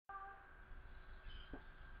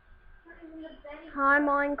Hi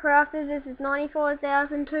Minecrafters, this is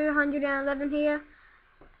 94,211 here,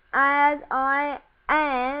 as I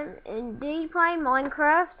am indeed playing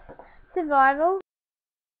Minecraft Survival,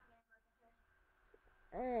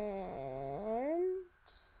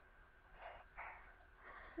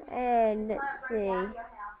 and let's see,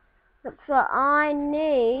 looks like I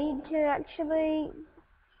need to actually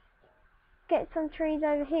get some trees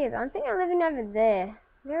over here, but I think I'm living over there.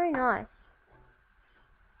 Very nice.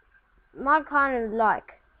 My kind of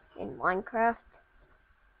like in Minecraft.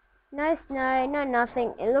 No snow, no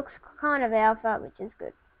nothing. It looks kind of alpha, which is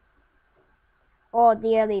good. Or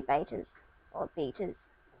the early betas. Or betas.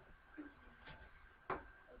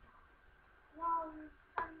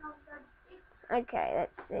 Okay,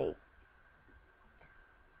 let's see.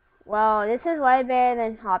 Well, this is way better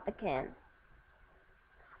than Hypercam.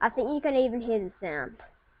 I think you can even hear the sound.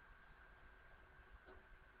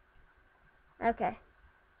 Okay.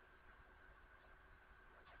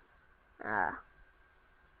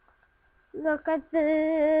 Look at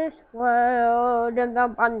this world. I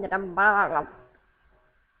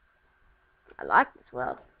like this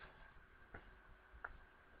world.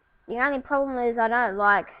 The only problem is I don't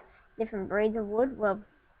like different breeds of wood. Well,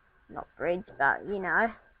 not breeds, but you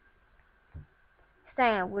know.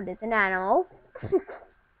 Staying on wood is an animal.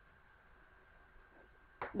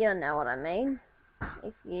 You'll know what I mean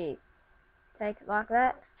if you take it like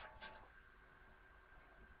that.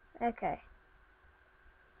 Okay.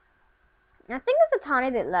 I think it's a tiny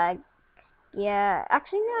bit lag. Yeah,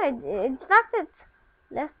 actually no, in fact it's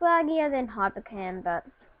less laggier than Hypercam, but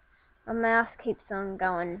my mouse keeps on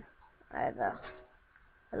going over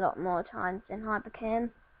a lot more times than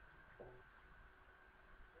Hypercam.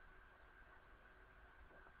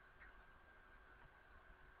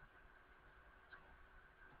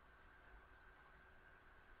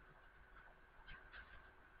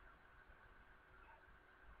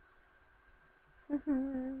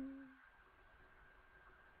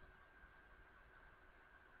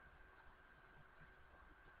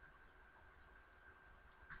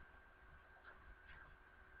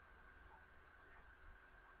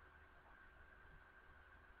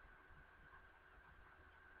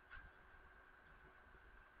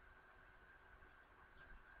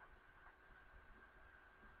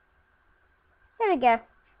 There we go.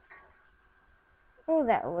 All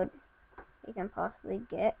that wood you can possibly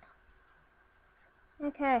get.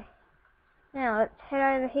 Okay. Now let's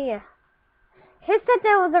head over here. Who said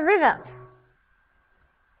there was a river?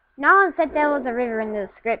 No one said there was a river in the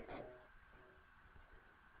script.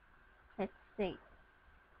 Let's see.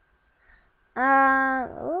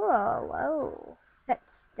 Whoa. That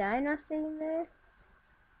stone I see in there.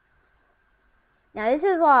 Now this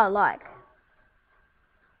is what I like.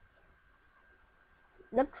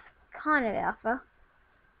 Looks kind of alpha.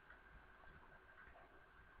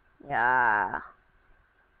 Yeah.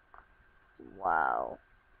 Wow.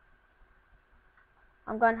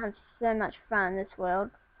 I'm going to have so much fun in this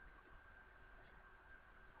world.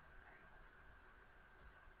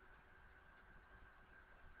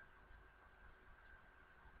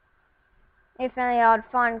 If only I'd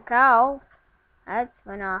find coal. That's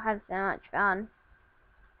when I'll have so much fun.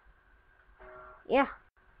 Yeah.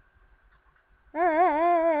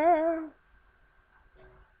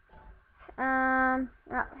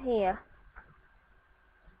 Up here.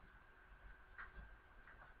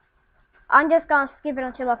 I'm just gonna skip it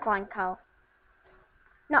until I find coal.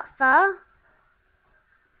 Not far.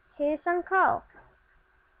 Here's some coal.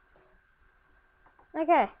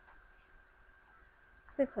 Okay.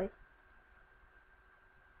 Quickly.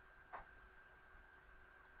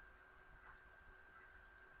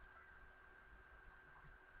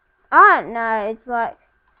 I don't know, it's like,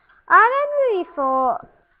 I don't really thought,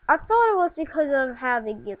 I thought it was because of how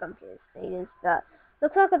big your computer speed is, but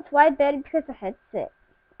looks like it's way better because of headset.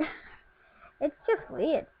 It's just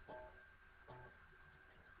weird.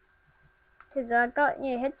 Because I got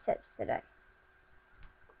new headsets today.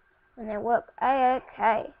 And they work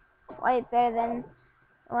A-okay. Way better than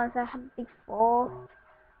the ones I had before.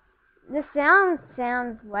 The sound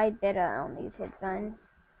sounds way better on these headphones.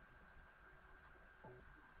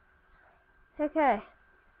 Okay.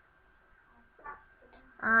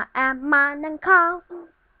 I am mining coal.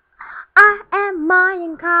 I am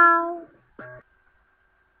mining coal.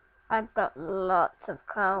 I've got lots of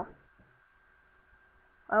coal.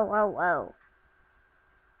 Whoa.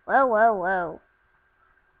 Whoa.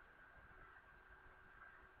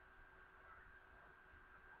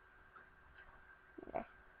 Okay,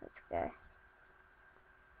 let's go.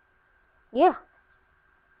 Yeah.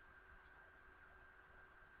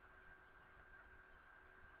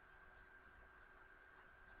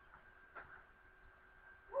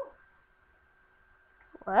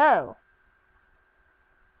 Whoa.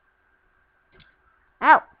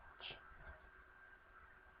 Ouch.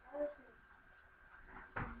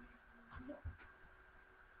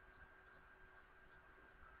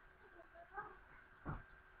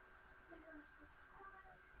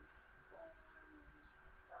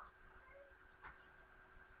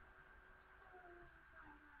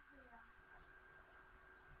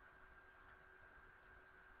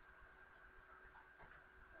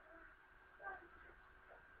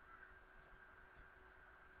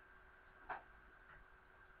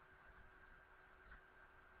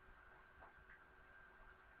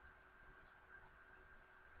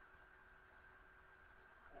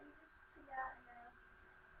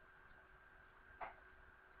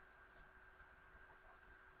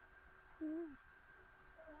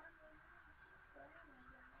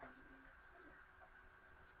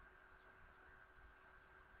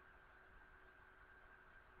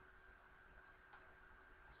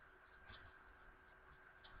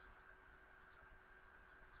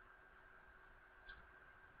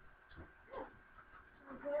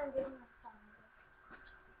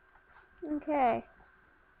 Okay.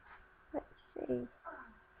 Let's see.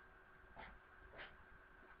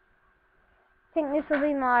 I think this will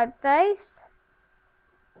be my base.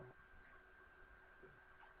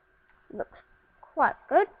 Looks quite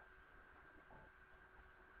good.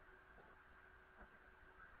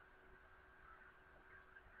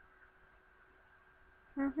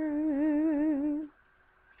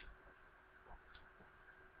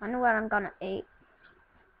 Wonder what I'm gonna eat.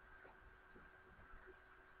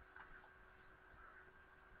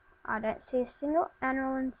 I don't see a single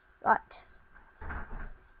animal in sight.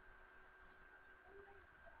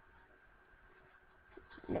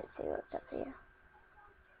 Let's see what's up here.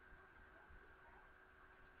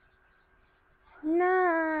 No,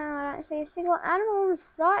 I don't see a single animal in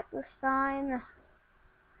sight this time.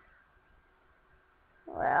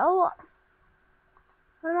 Well,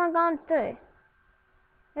 what am I going to do?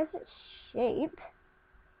 Is it sheep?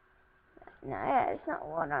 No, it's not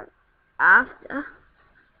what I'm after.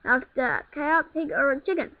 After a cow, pig, or a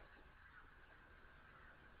chicken.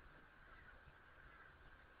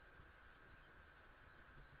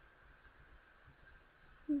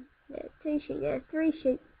 There's 2 sheep, there's 3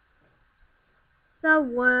 sheep. The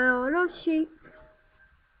world of sheep.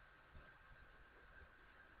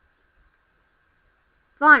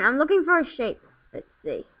 Fine, I'm looking for a sheep. Let's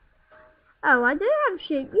see. Oh, I do have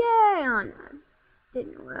sheep. Yay! Oh no,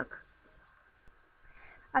 didn't work.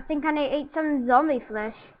 I think I need to eat some zombie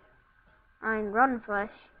flesh. I mean, rotten flesh.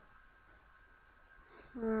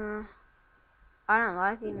 I don't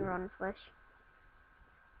like eating rotten flesh.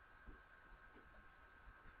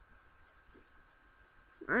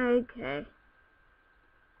 Okay.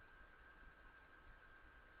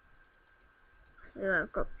 So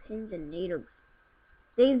I've got pins and needles.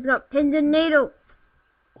 These got pins and needles.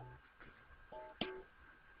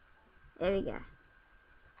 There we go.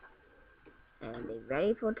 And be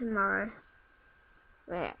ready for tomorrow.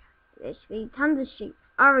 Where there should be tons of sheep.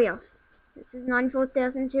 Arios. This is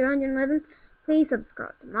 94,211. Please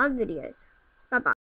subscribe to my videos. Bye bye.